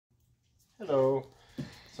Hello.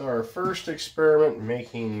 So our first experiment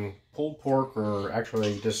making pulled pork, or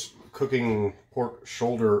actually just cooking pork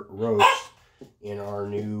shoulder roast in our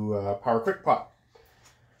new Power Quick Pot.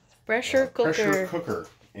 Pressure cooker.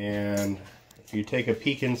 And if you take a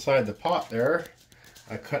peek inside the pot there,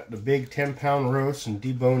 I cut the big 10-pound roast and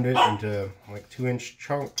deboned it into like 2-inch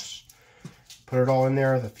chunks. Put it all in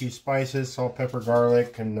there with a few spices, salt, pepper,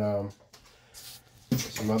 garlic, and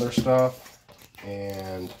some other stuff.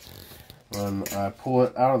 And when I pull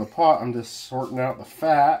it out of the pot, I'm just sorting out the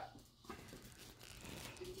fat.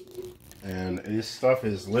 And this stuff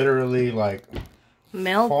is literally like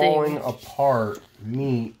melting, falling apart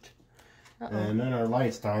meat. And then our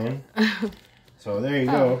light's dying. So there you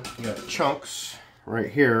go. You got chunks right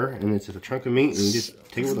here, and it's a chunk of meat, and you just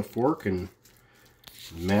take it with a fork and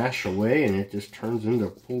mash away, and it just turns into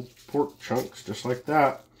pulled pork chunks just like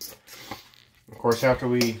that. Of course, after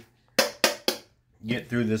we get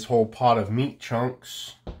through this whole pot of meat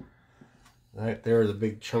chunks, right there is a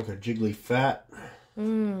big chunk of jiggly fat.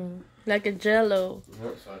 Like a jello.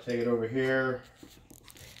 Yep, so I take it over here,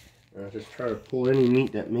 and I just try to pull any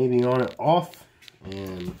meat that may be on it off,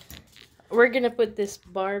 and we're gonna put this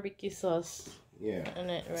barbecue sauce in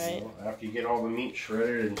it, right? So after you get all the meat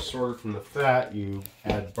shredded and sorted from the fat, you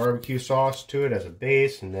add barbecue sauce to it as a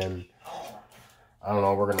base, and then I don't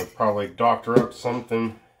know, we're gonna probably doctor up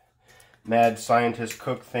something mad scientist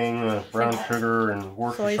cook thing, brown sugar and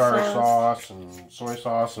Worcestershire sauce and soy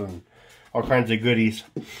sauce and all kinds of goodies.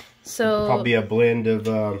 So probably a blend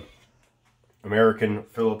of American,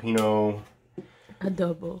 Filipino,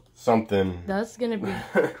 adobo. Something. That's gonna be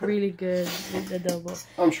really good with adobo.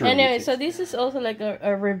 I'm sure. Anyway, so this is also like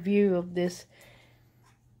a review of this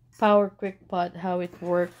Power Quick Pot, how it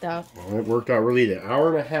worked out. Well, it worked out really good. An hour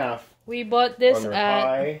and a half. We bought this under at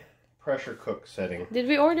high pressure cook setting. Did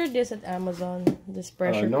we order this at Amazon? This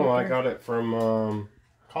pressure no, cooker? I got it from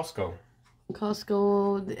Costco.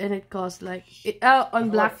 Costco, and it cost like on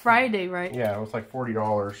Black Friday, right? Yeah, it was like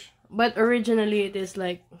 $40. But originally it is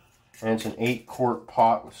like. And it's an 8-quart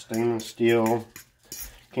pot with stainless steel.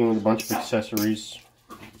 Came with a bunch of accessories.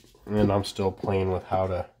 And I'm still playing with how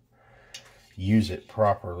to use it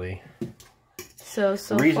properly. So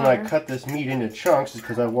the reason I cut this meat into chunks is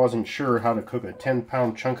because I wasn't sure how to cook a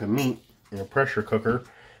 10-pound chunk of meat in a pressure cooker.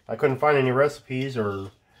 I couldn't find any recipes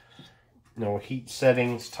or heat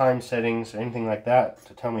settings, time settings, anything like that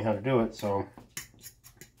to tell me how to do it. So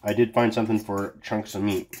I did find something for chunks of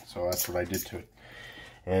meat. So that's what I did to it.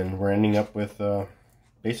 And we're ending up with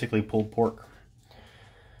basically pulled pork.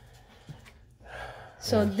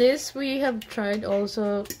 So this we have tried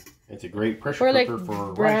also. It's a great pressure cooker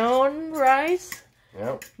for brown rice.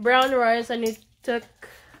 Yep. Brown rice, and it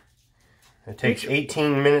takes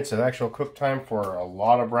 18 minutes of actual cook time for a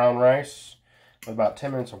lot of brown rice. With about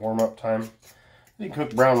 10 minutes of warm-up time. You can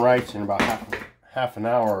cook brown rice in about half an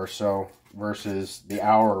hour or so versus the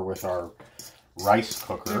hour with our rice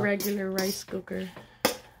cooker. A regular rice cooker.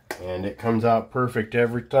 And it comes out perfect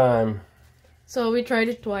every time. So we tried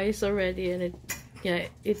it twice already, and it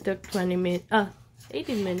took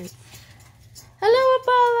 18 minutes. Hello,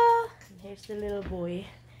 Apollo! And here's the little boy.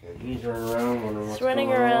 And he's running around, wondering what's He's running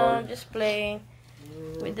going around, on. just playing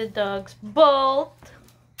with the dogs. Bolt!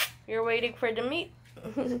 You're waiting for the meat.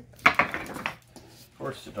 Of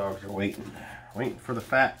course the dogs are waiting for the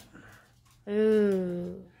fat.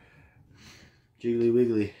 Ooh. Jiggly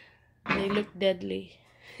wiggly. They look deadly.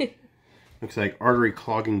 Looks like artery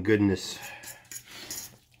clogging goodness.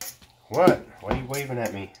 What? Why are you waving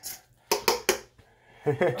at me?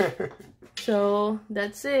 So,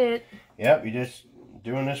 that's it. Yep, you're just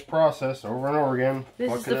doing this process over and over again.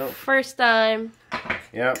 This is the first time.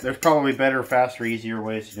 Yeah, there's probably better, faster, easier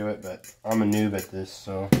ways to do it, but I'm a noob at this,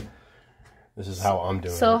 so this is how I'm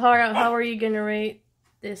doing it. So how are you gonna rate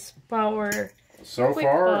this Power So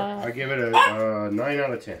far, I give it a 9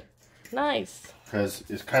 out of 10. Nice. Because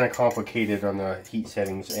it's kind of complicated on the heat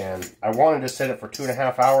settings, and I wanted to set it for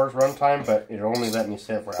 2.5 hours runtime, but it only let me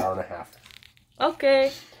set it for 1.5 hours.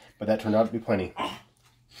 Okay. But that turned out to be plenty.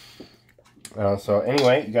 So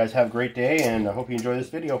anyway, you guys have a great day, and I hope you enjoy this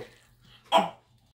video.